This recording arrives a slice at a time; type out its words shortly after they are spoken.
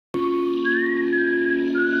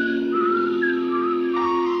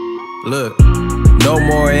Look, no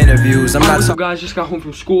more interviews. I'm not. What's up, guys? Just got home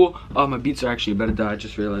from school. My beats are actually about to die. I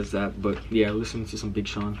just realized that. But yeah, listening to some Big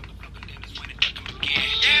Sean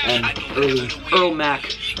and Earl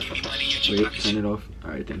Mac. Wait, turn it off. All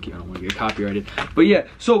right, thank you. I don't want to get copyrighted. But yeah,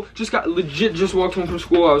 so just walked home from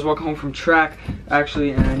school. I was walking home from track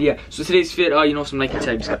actually, and yeah. So today's fit, you know, some Nike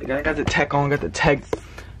tags. Got the tech on. Got the tech.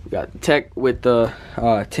 We got the tech with the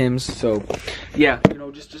Tims. So yeah, you know,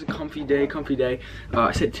 just a comfy day.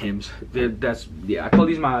 I said Tims. I call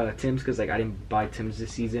these my Tims because like I didn't buy Tims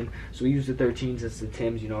this season, so we use the 13s as the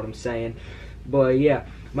Tims. You know what I'm saying? But yeah,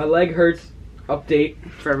 my leg hurts. Update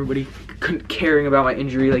for everybody caring about my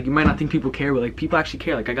injury. Like, you might not think people care, but like people actually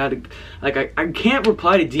care. Like, I can't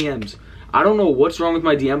reply to DMs. I don't know what's wrong with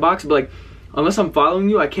my DM box, but like unless I'm following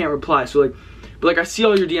you, I can't reply. So like, but like I see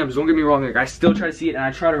all your DMs, don't get me wrong, like I still try to see it and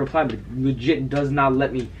I try to reply, but it legit does not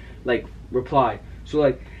let me like reply. So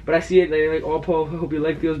like, but I see it like oh Paul, I hope your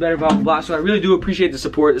leg feels better, blah blah blah. So I really do appreciate the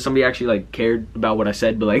support that somebody actually like cared about what I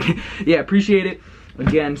said, but like yeah, appreciate it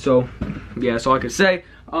again. So yeah, that's all I could say.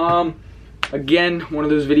 Again, one of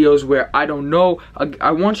those videos where I don't know.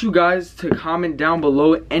 I want you guys to comment down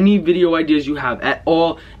below any video ideas you have at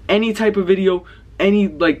all. Any type of video, any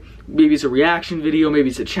like, maybe it's a reaction video, maybe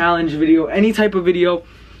it's a challenge video, any type of video.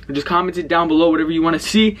 Just comment it down below, whatever you want to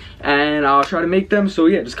see, and I'll try to make them. So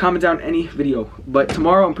yeah, just comment down any video. But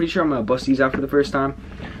tomorrow, I'm pretty sure I'm going to bust these out for the first time.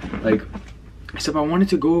 Like, except I wanted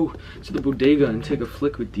to go to the bodega and take a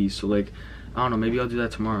flick with these. So like, I don't know, maybe I'll do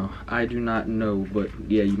that tomorrow. I do not know, but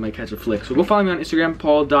yeah, you might catch a flick. So go follow me on Instagram,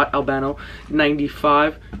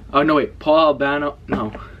 paul.albano95. Oh, no, wait, Paul Albano,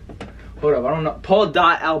 no. Hold up, I don't know.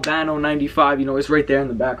 Paul.albano95, you know, it's right there in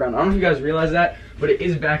the background. I don't know if you guys realize that, but it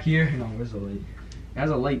is back here. No, where's the light? It has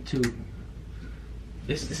a light too.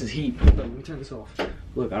 This is heat. Hold up, let me turn this off.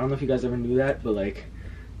 Look, I don't know if you guys ever knew that, but like,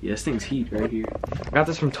 yeah, this thing's heat right here. I got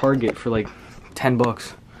this from Target for like 10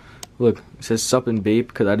 bucks. Look, it says sup and Bape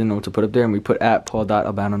because I didn't know what to put up there, and we put at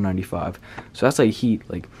paul.albano95. So that's like heat,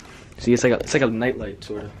 like, see, it's like a nightlight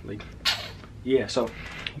sort of, like, yeah. So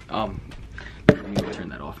let me go turn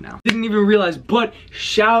that off now. Didn't even realize, but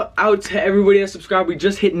shout out to everybody that subscribed. We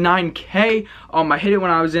just hit 9K. I hit it when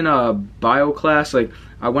I was in a bio class. Like,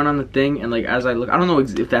 I went on the thing, and like as I look, I don't know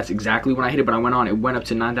if that's exactly when I hit it, but I went on, it went up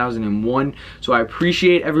to 9,001. So I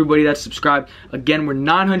appreciate everybody that subscribed. Again, we're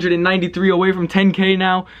 993 away from 10K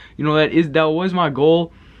now. You know, that was my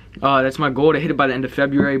goal. That's my goal, to hit it by the end of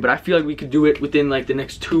February, but I feel like we could do it within like the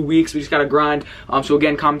next 2 weeks. We just gotta grind. So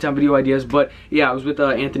again, comment down video ideas. But yeah, I was with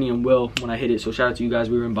Anthony and Will when I hit it, so shout out to you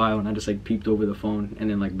guys. We were in bio and I just like peeped over the phone, and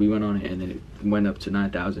then like we went on it, and then it went up to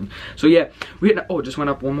 9,000. So yeah, we hit, oh, it just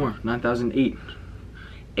went up one more, 9,008.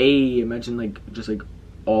 Imagine like just like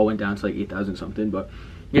all went down to like 8,000 something. But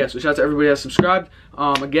yeah, so shout out to everybody that subscribed.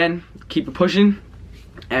 Again, keep it pushing.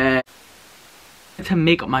 And to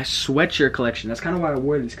make my sweatshirt collection, that's kind of why I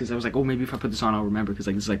wore this, because I was like, oh, maybe if I put this on I'll remember, because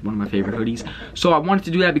like this is like one of my favorite hoodies. So I wanted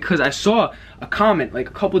to do that because I saw a comment like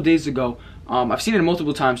a couple of days ago. I've seen it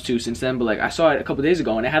multiple times too since then, but like I saw it a couple of days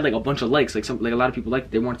ago and it had like a bunch of likes. Like a lot of people liked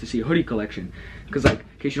it. They wanted to see a hoodie collection, because like,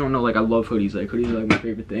 in case you don't know, like I love hoodies. Like hoodies are like my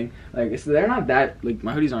favorite thing. Like they're not that, like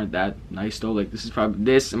my hoodies aren't that nice though. Like this is probably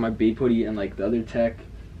this and my Bape hoodie and like the other tech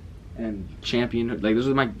and champion, like those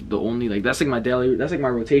are the only, like that's like my daily, that's like my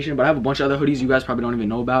rotation. But I have a bunch of other hoodies you guys probably don't even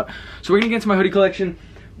know about. So we're gonna get into my hoodie collection,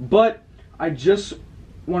 but I just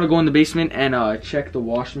want to go in the basement and check the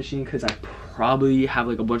wash machine, because I probably have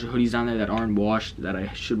like a bunch of hoodies down there that aren't washed that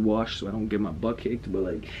I should wash, so I don't get my butt kicked. But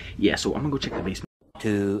like, yeah, so I'm gonna go check the basement.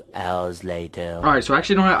 2 hours later. All right, so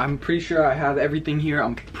actually no, I'm pretty sure I have everything here.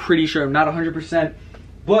 I'm pretty sure, I'm not 100%,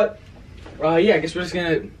 but yeah, I guess we're just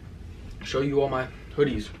gonna show you all my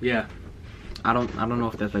hoodies. Yeah, I don't know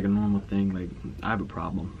if that's like a normal thing. Like, I have a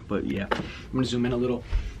problem, but yeah, I'm gonna zoom in a little,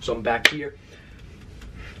 so I'm back here.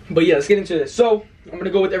 But yeah, let's get into this. So I'm gonna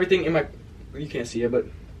go with everything in my, you can't see it, but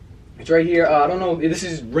it's right here. I don't know, this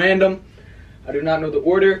is random, I do not know the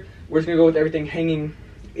order. We're just gonna go with everything hanging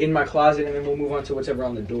in my closet, and then we'll move on to whatever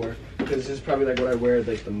on the door, because this is probably like what I wear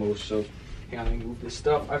like the most. So hang on, let me move this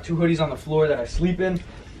stuff. I have 2 hoodies on the floor that I sleep in, so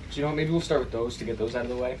you know, maybe we'll start with those to get those out of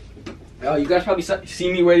the way. You guys probably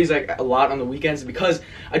see me wear these like a lot on the weekends, because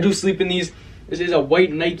I do sleep in these. This is a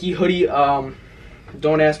white Nike hoodie.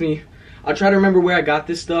 Don't ask me. I'll try to remember where I got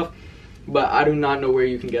this stuff, but I do not know where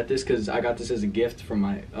you can get this, because I got this as a gift from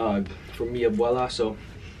my from mi abuela. So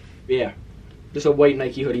yeah, just a white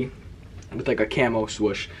Nike hoodie with like a camo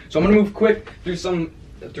swoosh. So I'm gonna move quick through them,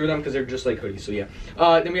 because they're just like hoodies. So yeah,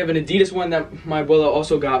 then we have an Adidas one that my abuela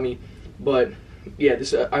also got me, but yeah,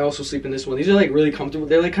 this I also sleep in this one. These are like really comfortable.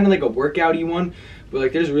 They're like kind of like a workouty one, but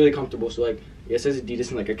like they're really comfortable. So like, yeah, it says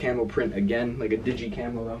Adidas in like a camo print again, like a digi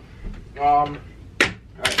camo though. All right,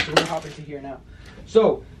 so we're gonna hop into here now.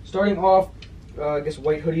 So starting off, I guess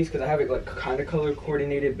white hoodies, because I have it like kind of color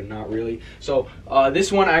coordinated, but not really. So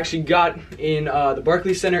this one I actually got in the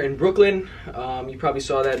Barclays Center in Brooklyn. You probably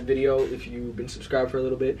saw that video if you've been subscribed for a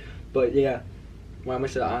little bit. But yeah, when I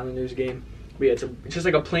went to the Islanders game. But yeah, it's just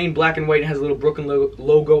like a plain black and white. It has a little Brooklyn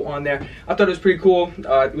logo on there. I thought it was pretty cool.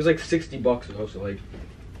 It was like $60 though, so like,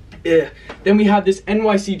 yeah. Then we have this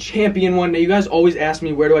NYC Champion one. Now you guys always ask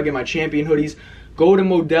me, where do I get my Champion hoodies? Go to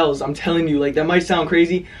Modell's. I'm telling you, like, that might sound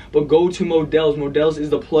crazy, but go to Modell's. Modell's is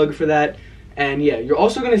the plug for that. And yeah, you're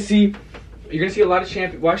also gonna see a lot of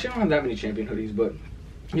Champion. Well, actually, I don't have that many Champion hoodies, but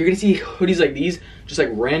you're gonna see hoodies like these, just like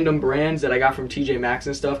random brands that I got from TJ Maxx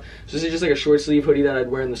and stuff. So this is just like a short sleeve hoodie that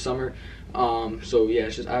I'd wear in the summer. So yeah,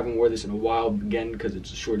 it's just I haven't worn this in a while again because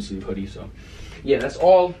it's a short sleeve hoodie. So yeah, that's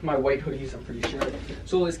all my white hoodies, I'm pretty sure.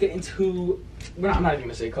 So let's get into, I'm not even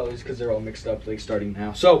gonna say colors because they're all mixed up, like starting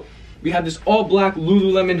now. So we have this all black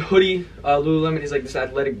Lululemon hoodie. Lululemon is like this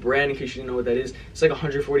athletic brand, in case you didn't know what that is. It's like a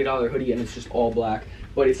 $140 hoodie and it's just all black,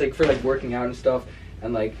 but it's like for like working out and stuff.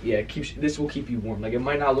 And like, yeah, this will keep you warm. Like, it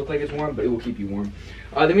might not look like it's warm, but it will keep you warm.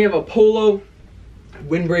 Then we have a polo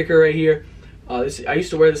windbreaker right here. I used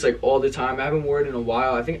to wear this like all the time. I haven't worn it in a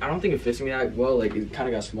while. I don't think it fits me that well. Like, it kind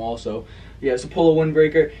of got small. So yeah, it's a polo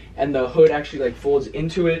windbreaker, and the hood actually like folds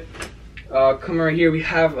into it. Coming right here, we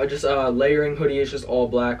have just a layering hoodie. It's just all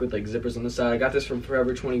black with like zippers on the side. I got this from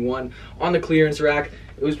Forever 21 on the clearance rack.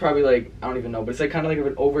 It was probably like, I don't even know, but it's like kind of like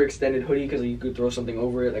an overextended hoodie because you could throw something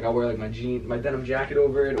over it. Like, I'll wear like my denim jacket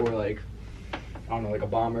over it, or like, I don't know, like a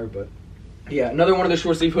bomber. But yeah, another one of the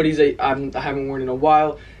short sleeve hoodies I haven't worn in a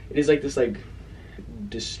while. It is like this like,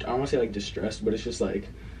 I don't want to say like distressed, but it's just like,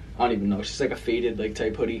 I don't even know. It's just like a faded like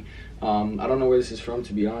type hoodie. I don't know where this is from,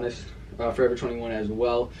 to be honest. Forever 21 as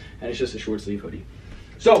well, and it's just a short sleeve hoodie.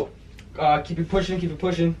 So keep it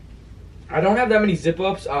pushing. I don't have that many zip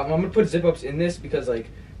ups. I'm gonna put zip ups in this because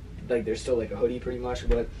like they're still like a hoodie pretty much.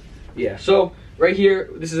 But yeah, so right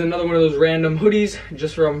here, this is another one of those random hoodies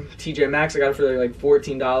just from TJ Maxx. I got it for like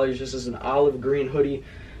 $14. Just as an olive green hoodie.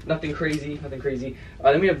 Nothing crazy.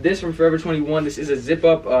 Then we have this from Forever 21. This is a zip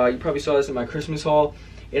up. You probably saw this in my Christmas haul.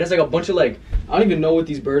 It has like a bunch of like, I don't even know what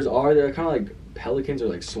these birds are. They're kind of like pelicans or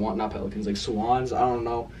like not pelicans, like swans. I don't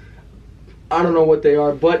know what they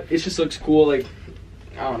are, but it just looks cool. Like,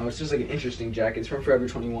 I don't know, it's just like an interesting jacket. It's from Forever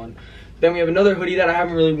 21. Then we have another hoodie that I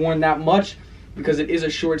haven't really worn that much because it is a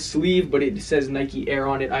short sleeve, but it says Nike Air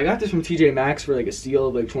on it. I got this from TJ Maxx for like a steal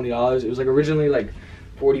of like $20. It was like originally like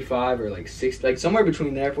 45 or like 60, like somewhere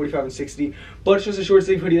between there, 45 and 60, but it's just a short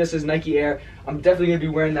sleeve hoodie that says Nike Air. I'm definitely gonna be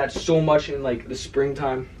wearing that so much in like the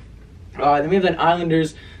springtime. Then we have that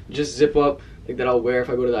Islanders just zip up, like that I'll wear if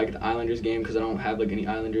I go to like the Islanders game, because I don't have like any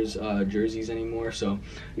Islanders jerseys anymore. So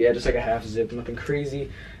yeah, just like a half zip, nothing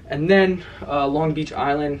crazy. And then Long Beach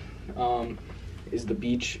Island is the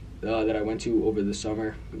beach that I went to over the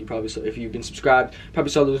summer. You probably saw, if you've been subscribed,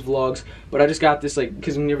 probably saw those vlogs. But I just got this like,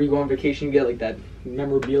 because whenever you go on vacation, you get like that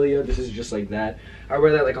memorabilia. This is just like that. I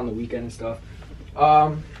wear that like on the weekend and stuff.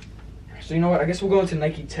 So you know what? I guess we'll go into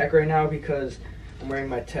Nike Tech right now because I'm wearing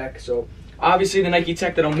my Tech. So obviously the Nike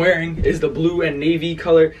Tech that I'm wearing is the blue and navy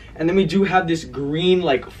color, and then we do have this green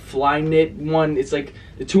like fly knit one. It's like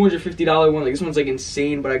the $250 one. Like, this one's like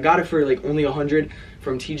insane, but I got it for like only $100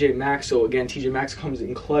 from TJ Maxx. So again, TJ Maxx comes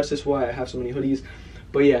in clutch. That's why I have so many hoodies.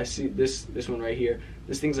 But yeah, see this one right here.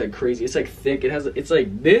 This thing's like crazy. It's like thick. It's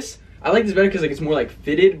like this. I like this better because like it's more like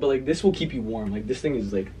fitted, but like this will keep you warm. Like, this thing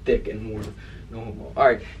is like thick and warm. No. All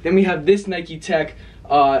right, then we have this Nike Tech. A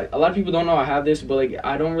lot of people don't know I have this, but like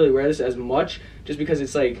I don't really wear this as much just because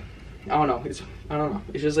it's like, I don't know.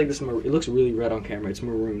 It's just like this. It looks really red on camera. It's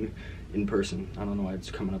maroon in person. I don't know why it's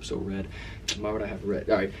coming up so red. Why would I have red?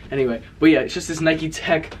 All right. Anyway, but yeah, it's just this Nike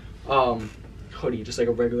Tech hoodie, just like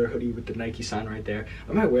a regular hoodie with the Nike sign right there.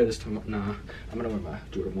 I might wear this tomorrow. Nah, I'm gonna wear my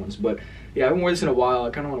Jordan ones. But yeah, I haven't worn this in a while. I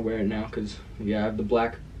kind of want to wear it now because yeah, I have the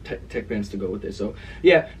black Tech pants to go with it. So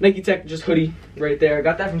yeah, Nike Tech just hoodie right there. I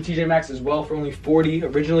got that from TJ Maxx as well for only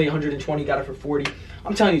 $40. Originally $120, got it for $40.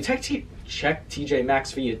 I'm telling you, check TJ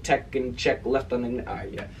Maxx for your Tech and check left on the. All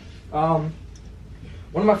right, yeah.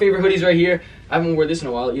 One of my favorite hoodies right here. I haven't worn this in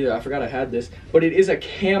a while either. I forgot I had this, but it is a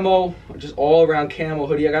camo, just all around camo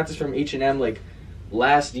hoodie. I got this from H&M like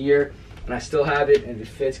last year, and I still have it, and it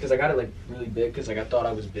fits because I got it like really big because like I thought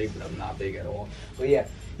I was big, but I'm not big at all. But yeah.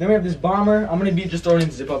 Then we have this bomber. I'm gonna be just throwing in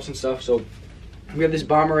zip ups and stuff. So we have this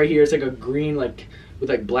bomber right here. It's like a green, like with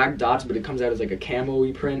like black dots, but it comes out as like a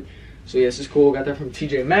camo-y print. So yeah, this is cool. Got that from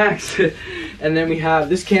TJ Maxx. And then we have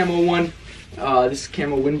this camo one. This is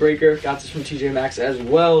camo windbreaker. Got this from TJ Maxx as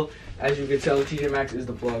well. As you can tell, TJ Maxx is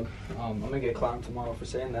the plug. I'm gonna get clowned tomorrow for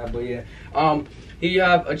saying that, but yeah. Here you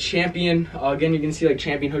have a Champion. Again, you can see like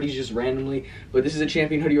Champion hoodies just randomly, but this is a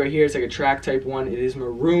Champion hoodie right here. It's like a track type one. It is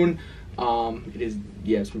maroon. It is,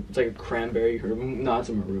 yeah, it's like a cranberry. Or, no, it's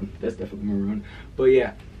a maroon. That's definitely maroon. But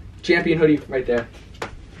yeah, Champion hoodie right there.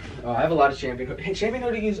 I have a lot of Champion hoodies. Champion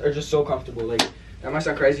hoodies are just so comfortable. Like, that might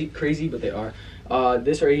sound crazy, but they are.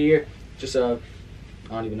 This right here, just I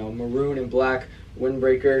don't even know, maroon and black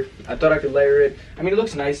windbreaker. I thought I could layer it. I mean, it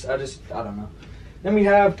looks nice. I don't know. Then we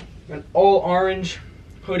have an all orange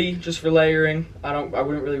hoodie just for layering. I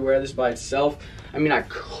wouldn't really wear this by itself. I mean, I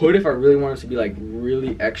could if I really wanted to be like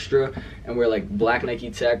really extra and wear like black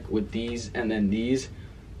Nike Tech with these and then these.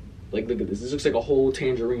 Like, look at this. This looks like a whole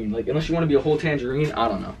tangerine. Like, unless you want to be a whole tangerine, I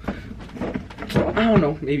don't know. I don't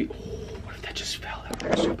know. Maybe. Oh, what if that just fell? That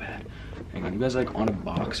hurts so bad. Hang on, you guys are like on a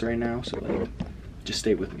box right now, so like, just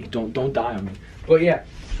stay with me. Don't die on me. But yeah.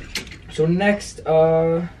 So next,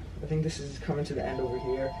 I think this is coming to the end over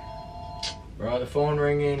here. Bro, the phone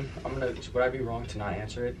ringing. Would I be wrong to not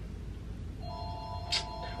answer it?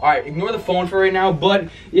 All right, ignore the phone for right now. But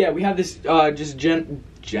yeah, we have this this denim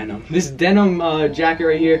jacket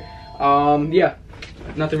right here. Yeah,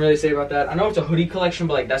 nothing really to say about that. I know it's a hoodie collection,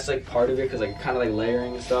 but like that's like part of it because like kind of like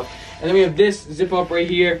layering and stuff. And then we have this zip up right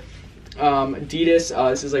here. Adidas.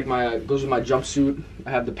 This is like goes with my jumpsuit. I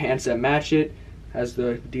have the pants that match it. Has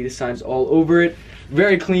the Adidas signs all over it.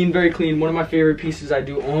 Very clean, very clean. One of my favorite pieces I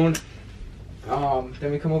do own.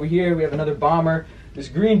 Then we come over here. We have another bomber. This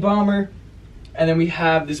green bomber. And then we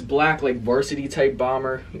have this black like varsity type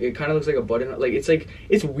bomber. It kind of looks like a button. Like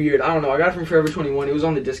it's weird. I don't know. I got it from Forever 21. It was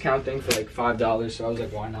on the discount thing for like $5, so I was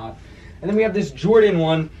like, why not? And then we have this Jordan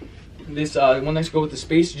one. This one that's go with the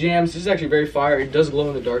Space Jams. This is actually very fire. It does glow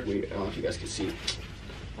in the dark. Wait, I don't know if you guys can see.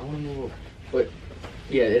 I want to move over. But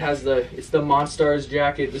yeah, it's the Monstars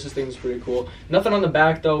jacket. This thing is pretty cool. Nothing on the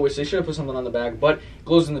back though, which they should have put something on the back, but it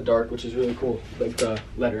glows in the dark, which is really cool. Like the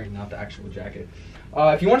lettering, not the actual jacket.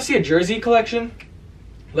 If you want to see a jersey collection,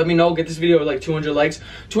 let me know. Get this video like 200 likes.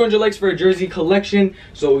 200 likes for a jersey collection.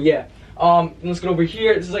 So yeah. Let's get over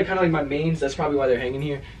here. This is like kind of like my mains. That's probably why they're hanging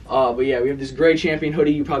here. But yeah, we have this gray Champion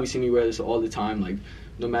hoodie. You probably see me wear this all the time. Like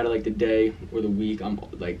no matter like the day or the week.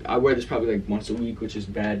 I wear this probably like once a week, which is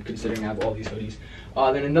bad considering I have all these hoodies.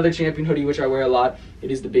 Then another Champion hoodie, which I wear a lot.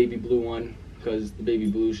 It is the baby blue one because the baby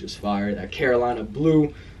blue is just fire. That Carolina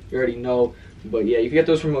blue, you already know. But yeah, you can get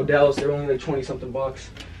those from Modell's. They're only like 20 something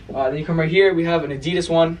bucks. Then you come right here. We have an Adidas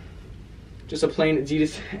one. Just a plain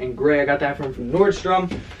Adidas and gray. I got that from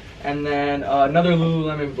Nordstrom. And then another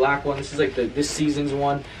Lululemon black one. This is like this season's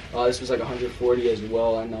one. This was like 140 as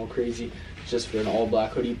well. I know, crazy. It's just for an all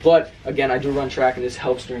black hoodie. But again, I do run track and this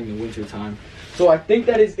helps during the winter time. So I think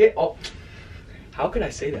that is it. Oh, how could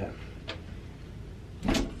I say that?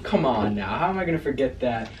 Come on now. How am I going to forget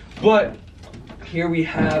that? But here we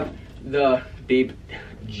have the Bape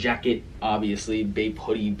jacket, obviously. Bape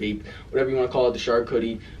hoodie, Bape, whatever you want to call it, the shark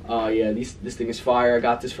hoodie. Yeah, this thing is fire. I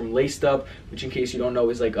got this from Laced Up, which in case you don't know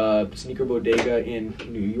is like a sneaker bodega in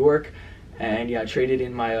New York. And yeah, I traded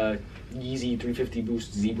in my Yeezy 350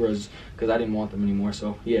 Boost Zebras because I didn't want them anymore.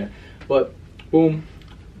 So yeah, but boom,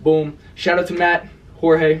 boom. Shout out to Matt,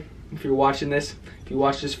 Jorge, if you're watching this. If you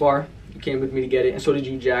watched this far, you came with me to get it, and so did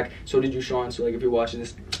you, Jack. So did you, Sean. So like, if you're watching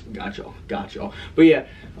this, got y'all. But yeah,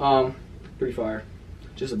 pretty fire.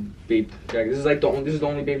 Just a Bape jacket. This is like the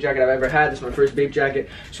only Bape jacket I've ever had. This is my first Bape jacket,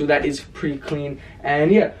 so that is pretty clean.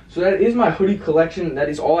 And yeah, so that is my hoodie collection. That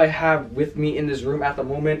is all I have with me in this room at the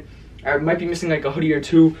moment. I might be missing like a hoodie or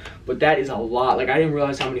two, but that is a lot. Like I didn't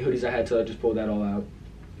realize how many hoodies I had till I just pulled that all out.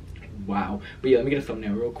 Wow. But yeah, let me get a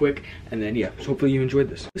thumbnail real quick, and then yeah, so hopefully you enjoyed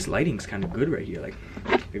this. This lighting's kind of good right here. Like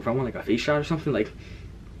if I want like a face shot or something, like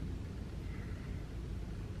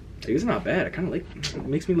it's not bad. I kind of like it.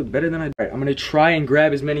 Makes me look better than I do. Alright, I'm gonna try and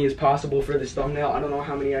grab as many as possible for this thumbnail. I don't know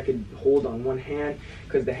how many I could hold on one hand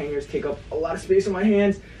because the hangers take up a lot of space in my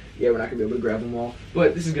hands. Yeah, we're not gonna be able to grab them all,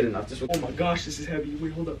 but this is good enough. Oh my gosh, this is heavy.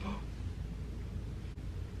 Wait, hold up.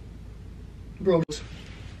 Bro,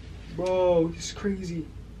 this is crazy.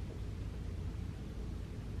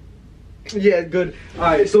 Yeah, good.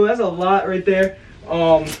 Alright, so that's a lot right there.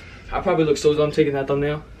 I probably look so dumb taking that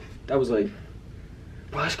thumbnail. That was like,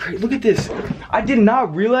 bro, that's crazy. Look at this. I did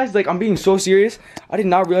not realize, like, I'm being so serious. I did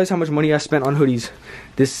not realize how much money I spent on hoodies.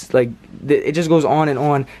 This, like, it just goes on and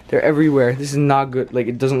on. They're everywhere. This is not good. Like,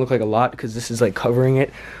 it doesn't look like a lot because this is, like, covering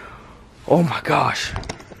it. Oh, my gosh.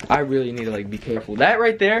 I really need to, like, be careful. That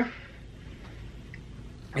right there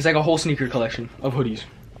is, like, a whole sneaker collection of hoodies.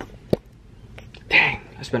 Dang.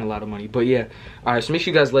 I spend a lot of money. But yeah, all right, so make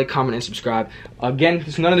sure you guys like, comment, and subscribe. Again,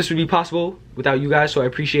 none of this would be possible without you guys, so I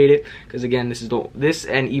appreciate it. Because again, this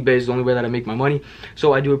and eBay is the only way that I make my money.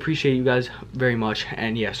 So I do appreciate you guys very much.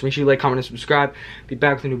 And yeah, so make sure you like, comment, and subscribe. Be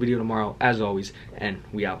back with a new video tomorrow, as always. And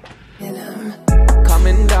we out.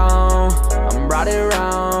 Coming down, I'm riding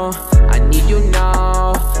around. I need you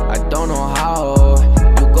now, I don't know how.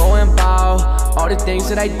 You go and bow all the things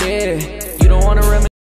that I did. You don't wanna remember.